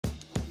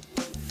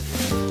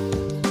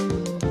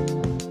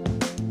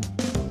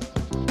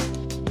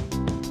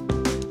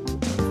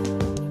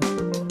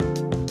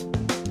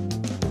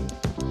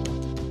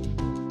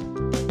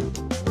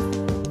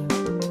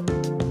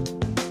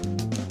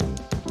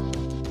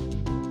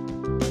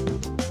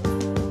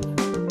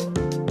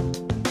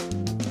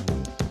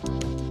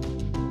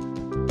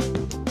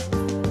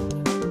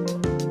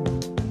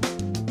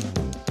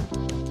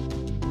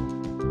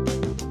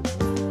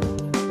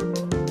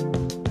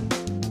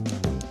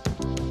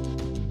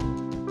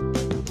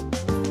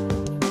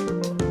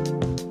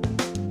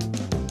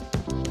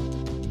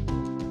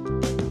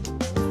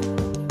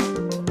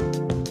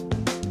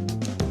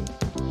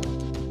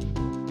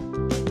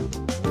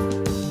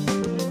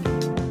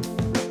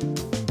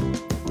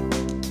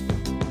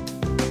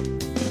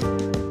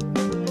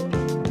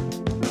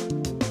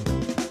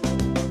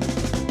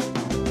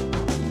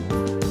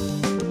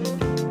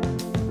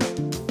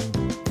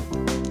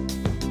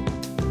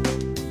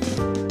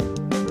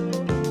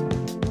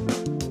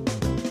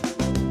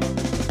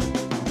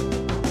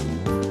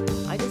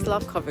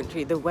love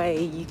Coventry, the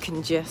way you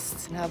can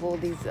just have all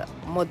these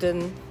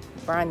modern,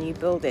 brand new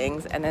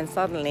buildings, and then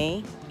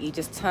suddenly you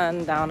just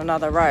turn down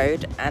another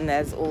road and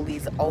there's all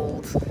these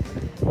old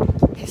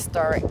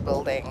historic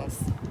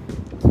buildings,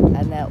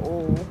 and they're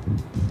all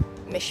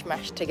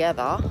mishmashed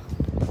together,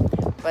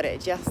 but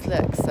it just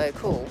looks so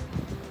cool.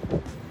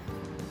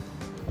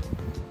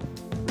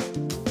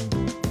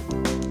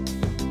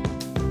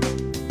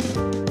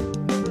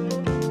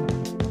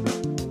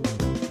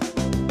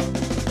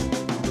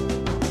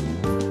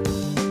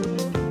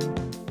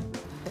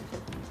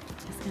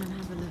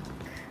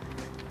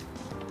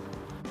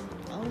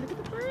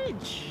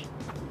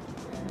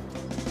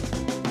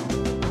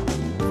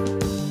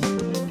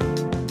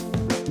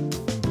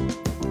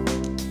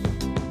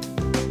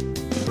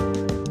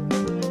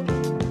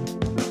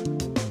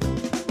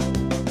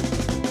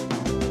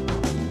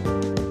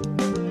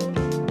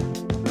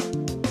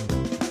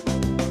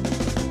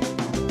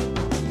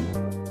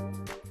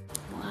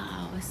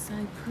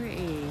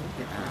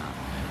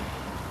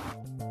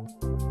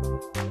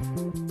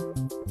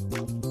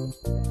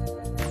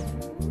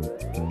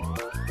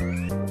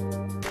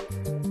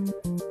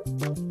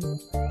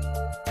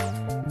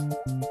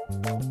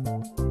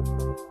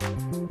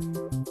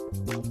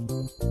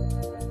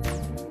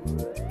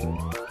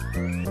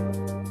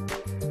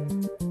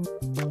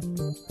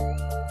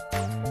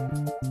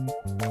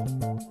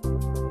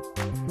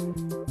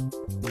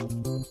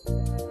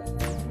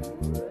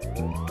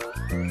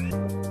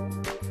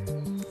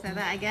 Say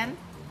that again.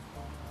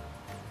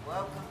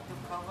 Welcome to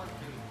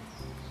Coventry.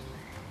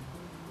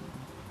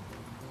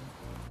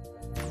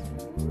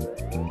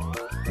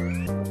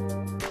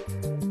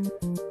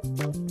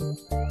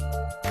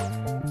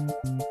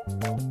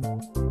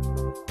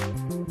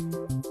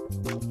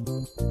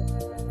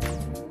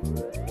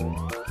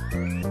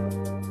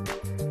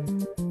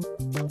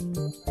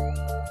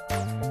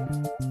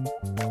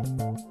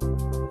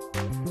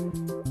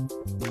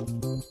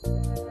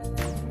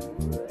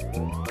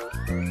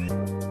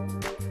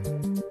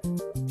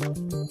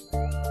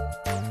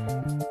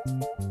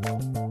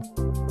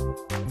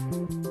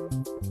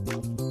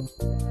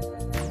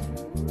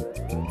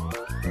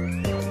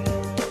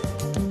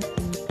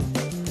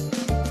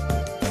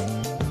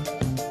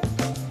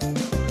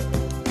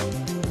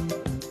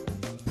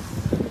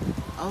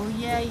 Oh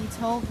yeah, you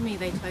told me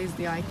they closed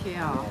the IKEA.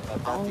 Yeah,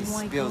 but that is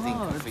my building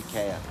God. of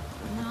IKEA.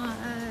 No,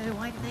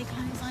 why did they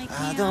close IKEA?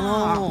 I don't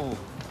know.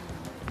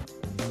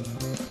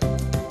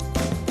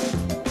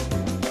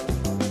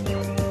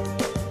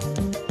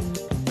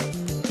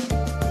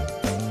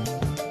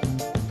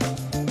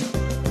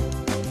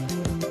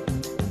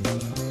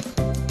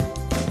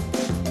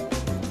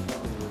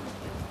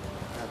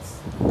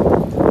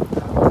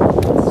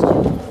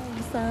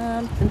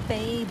 Something,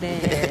 baby.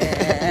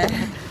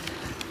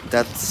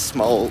 That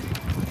small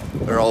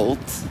road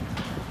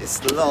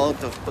is a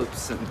lot of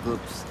poops and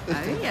poops.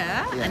 Oh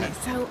yeah? Yeah. And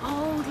it's so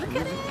old, look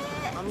at it.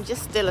 I'm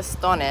just still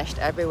astonished.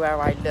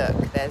 Everywhere I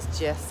look, there's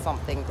just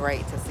something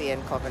great to see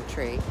in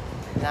Coventry.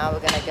 Now we're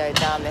going to go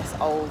down this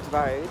old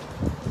road,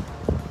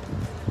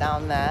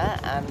 down there,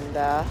 and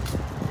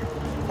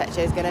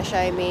Petcho's going to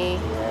show me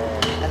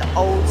an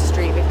old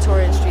street,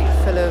 Victorian street,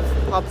 full of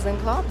pubs and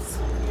clubs.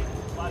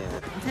 I'm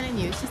telling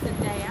you, it's just a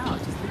day out,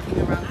 just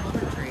looking around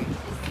Coventry.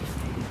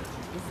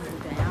 This is a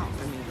day out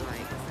for me,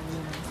 like,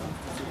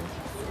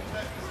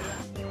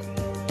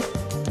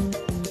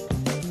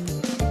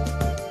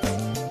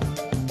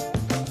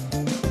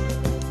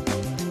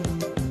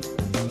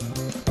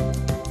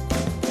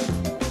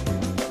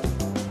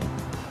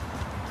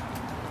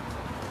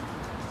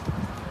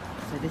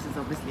 so this is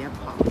obviously a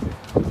pub.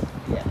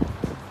 Yeah.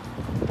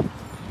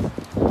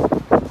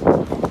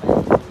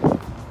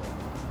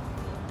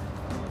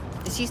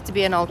 This used to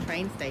be an old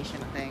train station,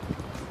 I think.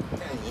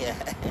 Yeah.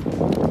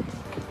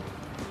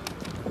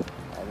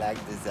 I like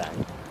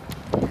design.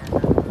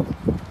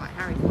 Like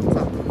Harry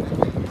Potter.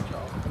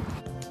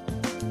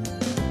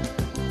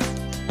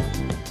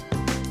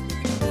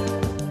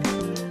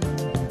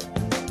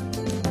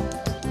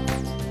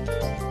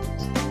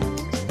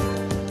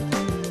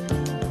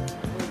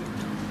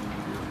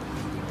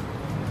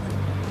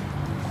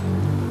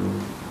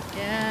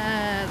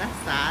 Yeah, that's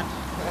sad.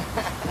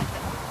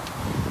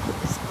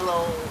 It's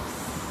close.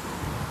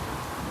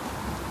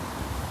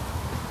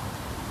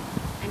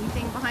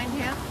 Anything behind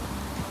here?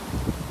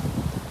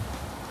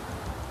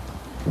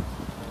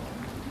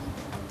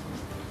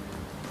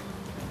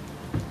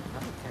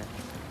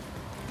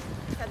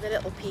 Had a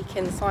little peek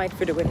inside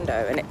through the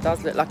window, and it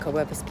does look like a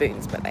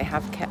Wetherspoons, but they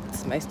have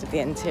kept most of the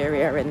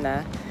interior in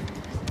there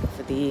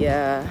for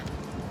the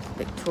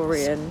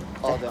Victorian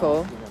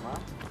decor.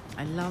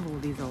 I love all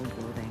these old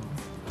buildings.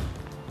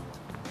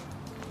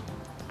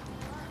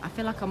 I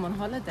feel like I'm on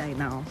holiday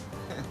now.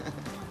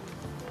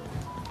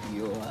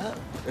 You are?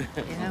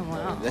 Yeah,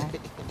 wow.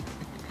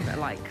 But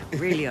like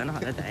really on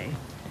holiday,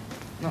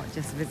 not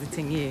just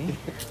visiting you.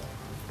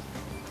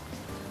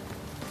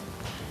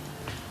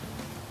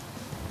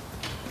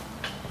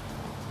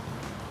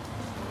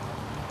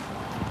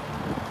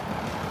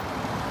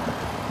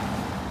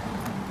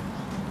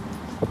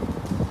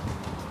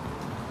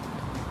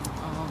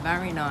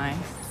 Very nice.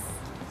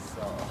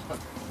 So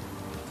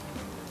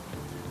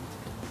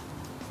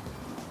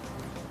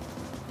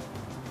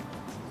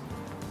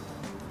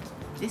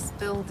This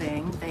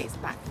building dates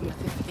back from the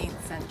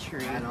 15th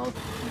century. and all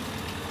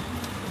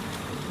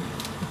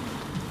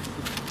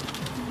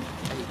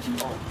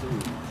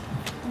H02.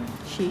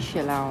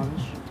 Shisha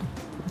lounge.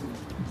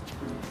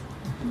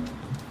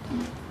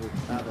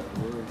 With other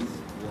words,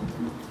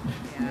 water.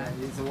 Yeah.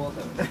 It's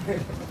water.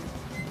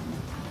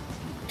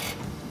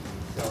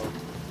 So,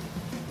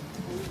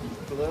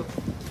 club.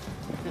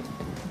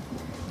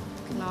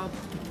 Club.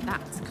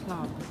 That's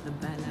Club. The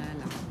Bel Air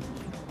Lounge.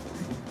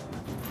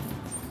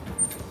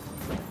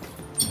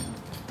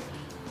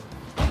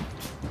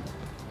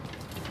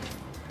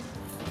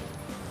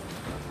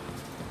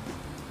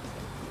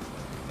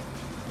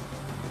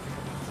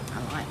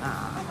 I like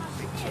that.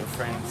 Picture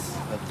frames,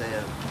 but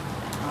they're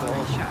Oh,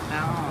 they shut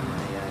down.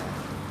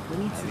 Yeah, We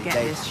need to Every get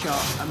day. this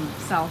shop and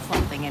sell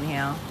something in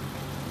here.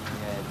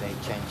 yeah, they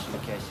changed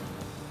location.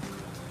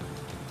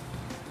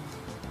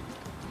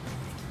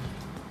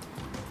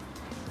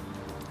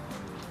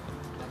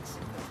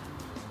 Mexican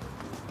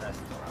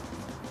restaurant.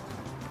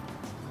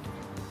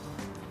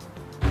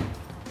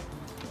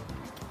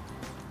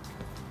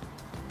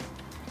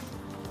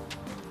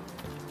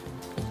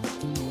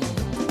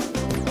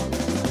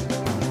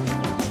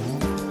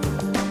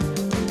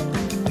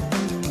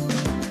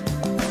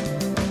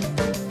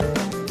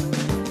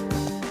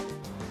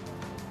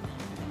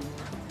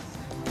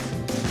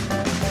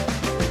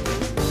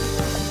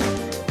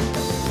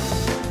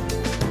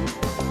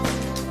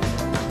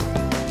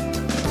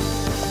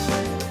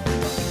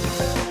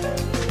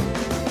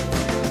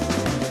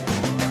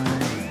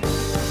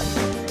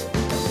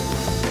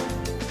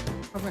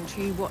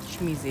 Coventry Watch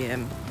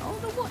Museum. Oh,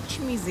 the Watch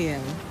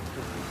Museum.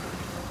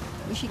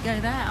 We should go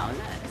there. Oh,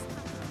 look.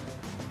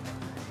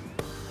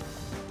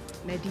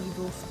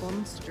 Medieval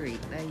SPON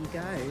Street. There you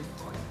go.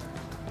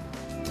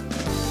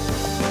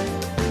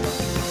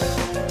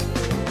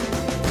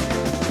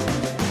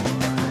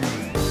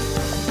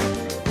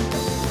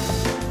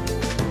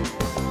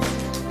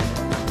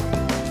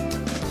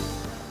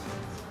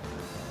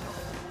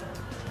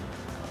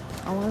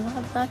 Oh, I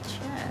love that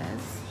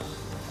chairs.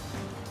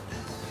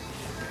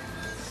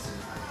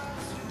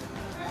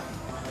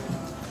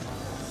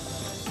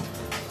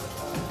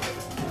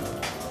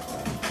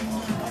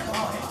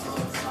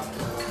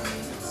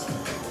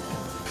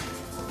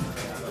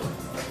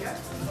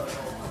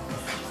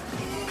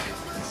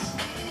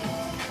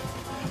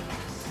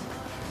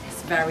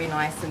 It's very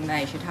nice in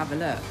there. You should have a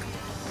look.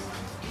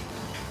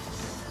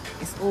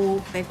 It's all,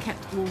 they've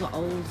kept all the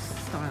old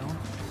style,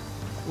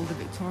 all the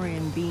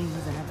Victorian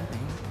beams and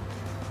everything.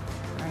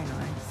 Very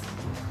nice.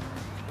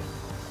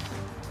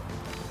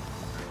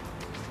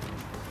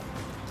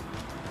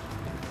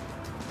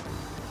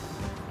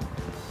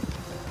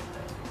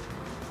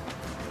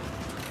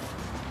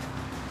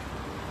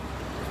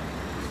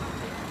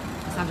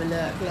 Let's have a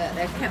look. Look,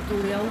 they've kept all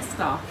the old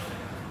stuff.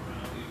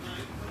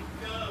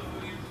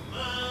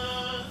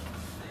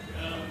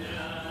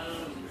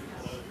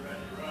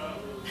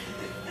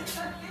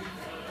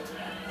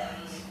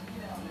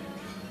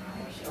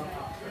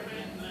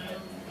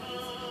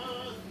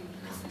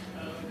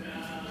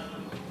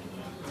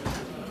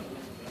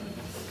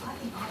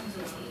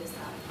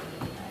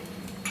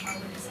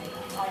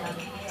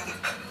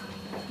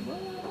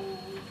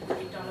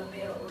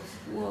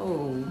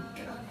 Whoa.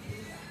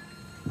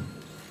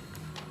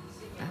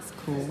 That's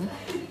cool.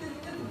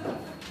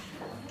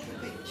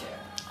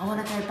 I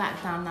want to go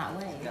back down that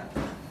way.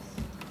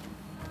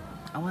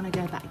 I want to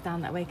go back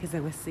down that way because they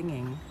were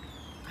singing.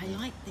 I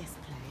like this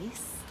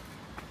place.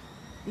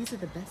 These are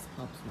the best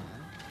pubs,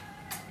 man.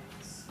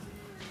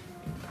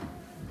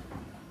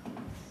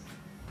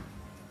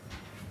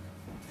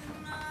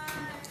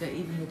 So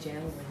even the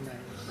jail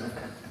windows.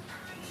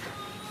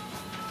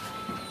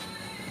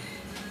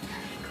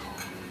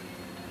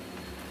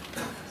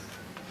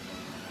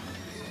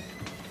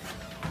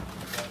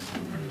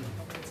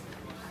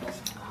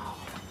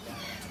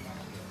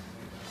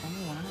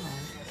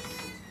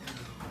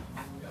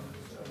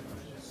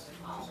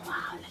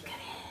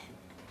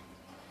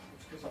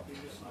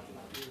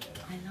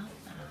 I love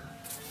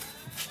that.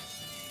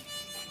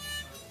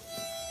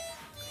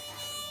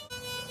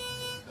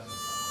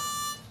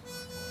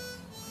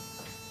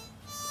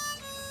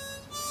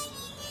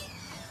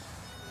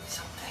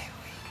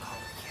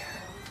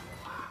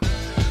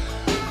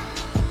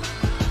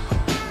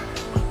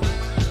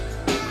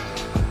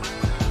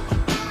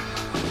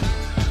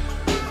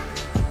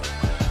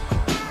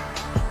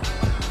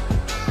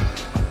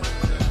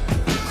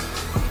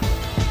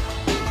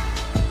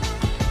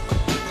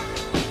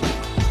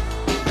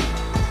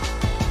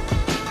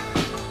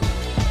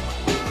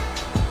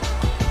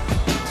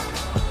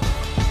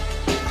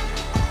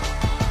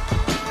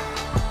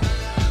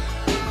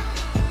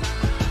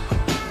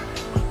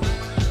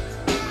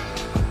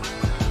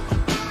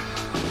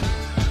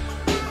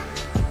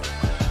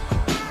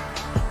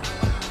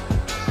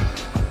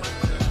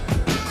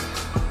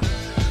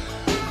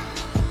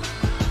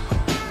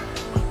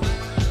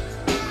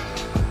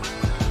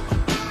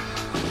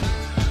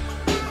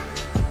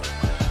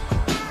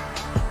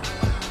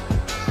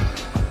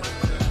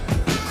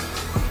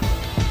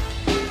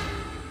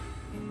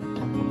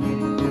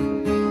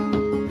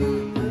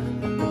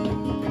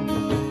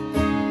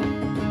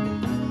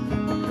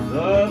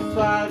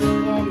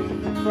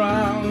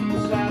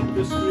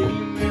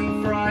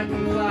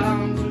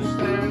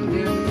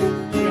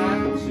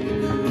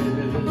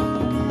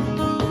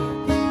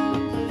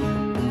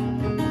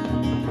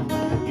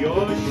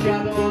 Your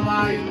shadow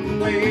lying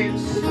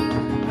waits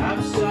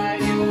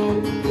outside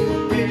your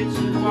gates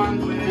and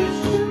one-way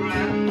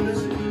strands.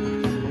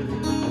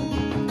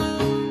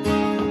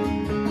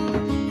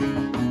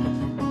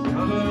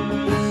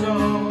 Colours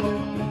all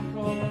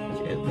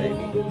Cheers,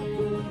 baby.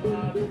 Cheers,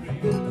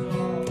 baby.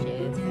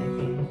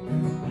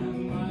 and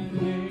my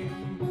name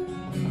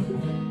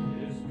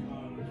is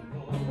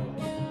Carnival.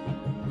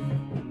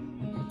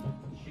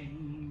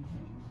 Changing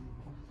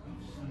of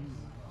seasons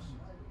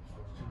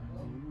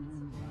to new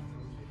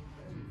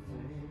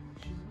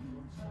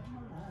reflections of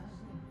life.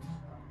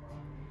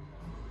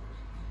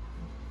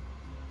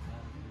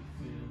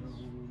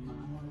 Fill my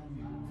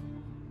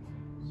mind.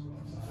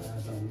 I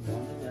don't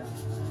want to die.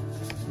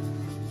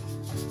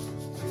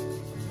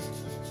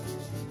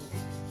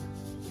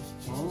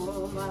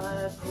 All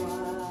my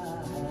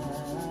crying,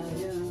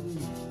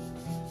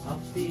 I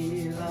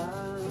feel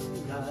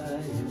I'm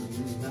dying.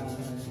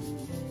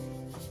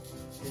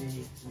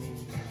 Take me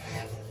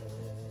there.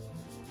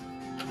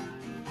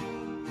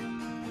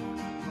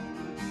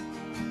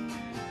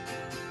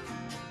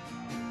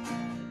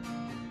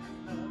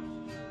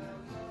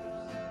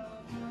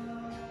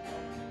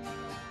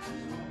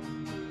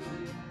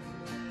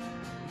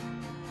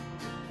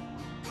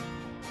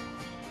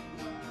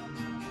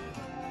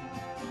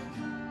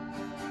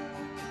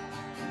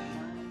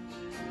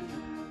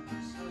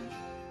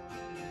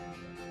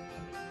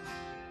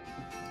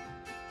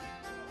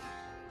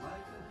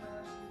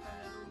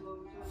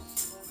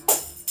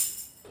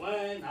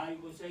 When I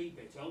was a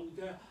bit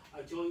older,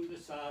 I joined the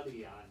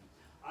Salian.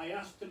 I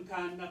asked them,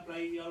 can I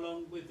play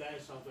along with their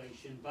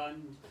Salvation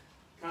Band?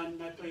 Can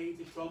I play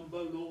the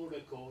trombone or a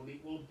corn?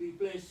 It would be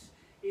bliss.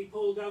 He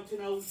pulled out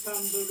an old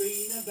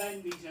tambourine and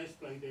then he says,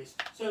 play this.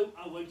 So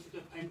I went to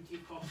the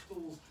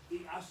Pentecostals,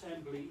 the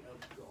Assembly of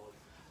God.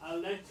 I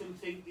let them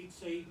think they'd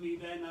save me,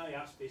 then I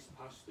asked this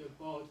Pastor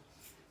Bod,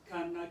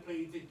 can I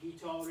play the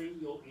guitar in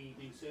your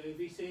evening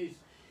services?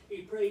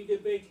 He prayed a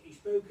bit, he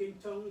spoke in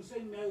tongues,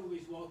 and no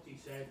is what he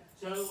said.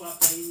 So I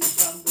play the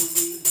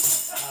tambourine,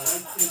 I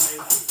like to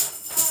make it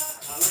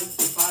sing. I like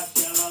to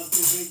bash, I love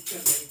to big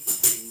to make the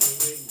finger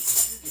ring.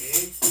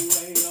 It's the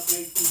way of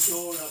making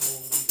sure I'm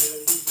always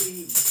early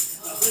seen.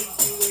 I break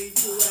the way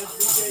to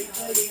every day,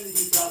 playing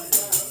the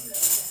tambourine.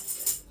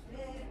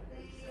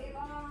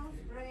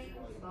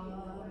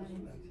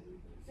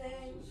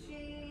 Since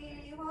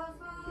she was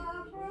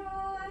a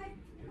bride,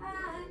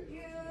 and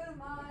you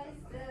might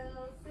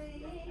still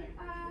see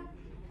her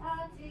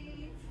at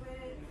each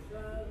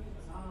winter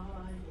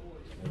time.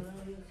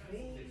 Those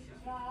feet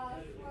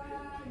that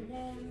were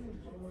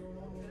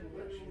nimble,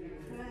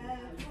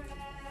 tread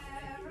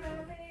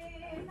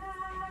warily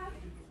now,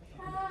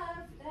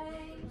 as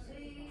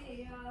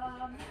dainty a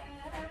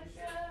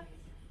measure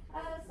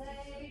as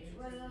age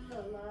will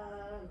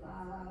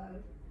allow.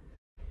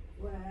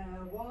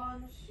 Where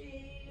once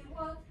she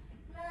was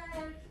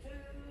left to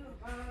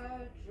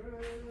her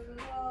true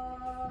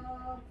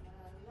love,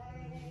 the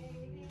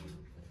lady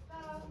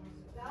stopped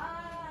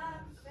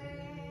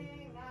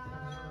dancing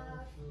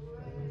at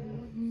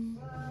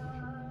Windsor.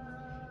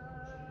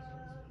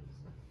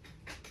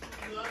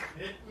 The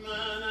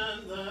pitman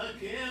and the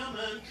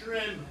keelman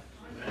trim,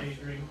 they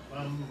drink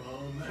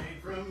bumble made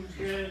from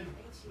gin.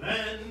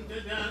 Then to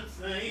dance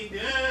they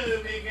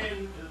do begin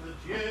to the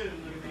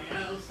tune of the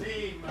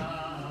Elsie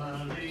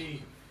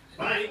Marley.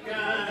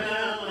 Biker